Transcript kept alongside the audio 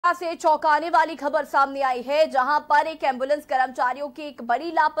नोएडा से चौंकाने वाली खबर सामने आई है, जहां पर एक एम्बुलेंस कर्मचारियों की एक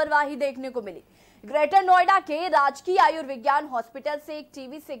बड़ी लापरवाही देखने को मिली। ग्रेटर नोएडा के राजकीय आयुर्विज्ञान हॉस्पिटल से एक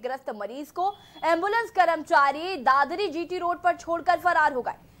टीबी से ग्रस्त मरीज को एम्बुलेंस कर्मचारी दादरी जीटी रोड पर छोड़कर फरार हो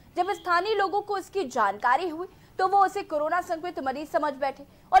गए। जब स्थानीय लोगों को इसकी जानकारी हुई तो वो उसे कोरोना संक्रमित मरीज समझ बैठे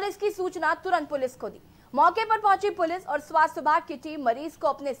और इसकी सूचना तुरंत पुलिस को दी। मौके पर पहुंची पुलिस और स्वास्थ्य विभाग की टीम मरीज को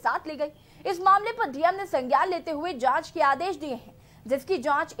अपने साथ ले गई। इस मामले पर डीएम ने संज्ञान लेते हुए जांच के आदेश दिए हैं, जिसकी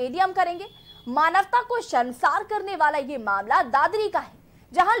जांच एडीएम करेंगे। मानवता को शर्मसार करने वाला ये मामला दादरी का है,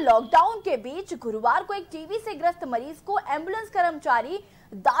 जहां लॉकडाउन के बीच गुरुवार को एक टीबी से ग्रस्त मरीज को एम्बुलेंस कर्मचारी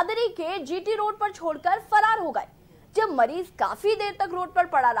दादरी के जीटी रोड पर छोड़कर फरार हो गए। जब मरीज काफी देर तक रोड पर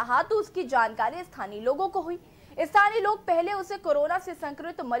पड़ा रहा तो उसकी जानकारी स्थानीय लोगों को हुई। स्थानीय लोग पहले उसे कोरोना से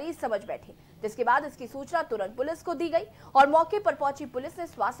संक्रमित मरीज समझ बैठे, जिसके बाद इसकी सूचना तुरंत पुलिस को दी गई और मौके पर पहुंची पुलिस ने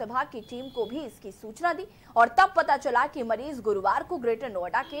स्वास्थ्य विभाग की टीम को भी इसकी सूचना दी और तब पता चला कि मरीज गुरुवार को ग्रेटर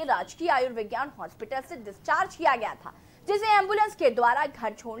नोएडा के राजकीय आयुर्विज्ञान हॉस्पिटल से डिस्चार्ज किया गया था, जिसे एम्बुलेंस के द्वारा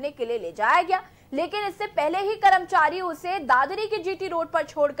घर छोड़ने के लिए ले जाया गया। लेकिन इससे पहले ही कर्मचारी उसे दादरी के जीटी रोड पर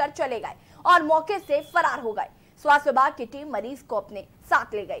छोड़कर चले गए और मौके से फरार हो गए। स्वास्थ्य विभाग की टीम मरीज को अपने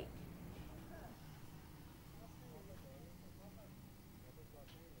साथ ले गई।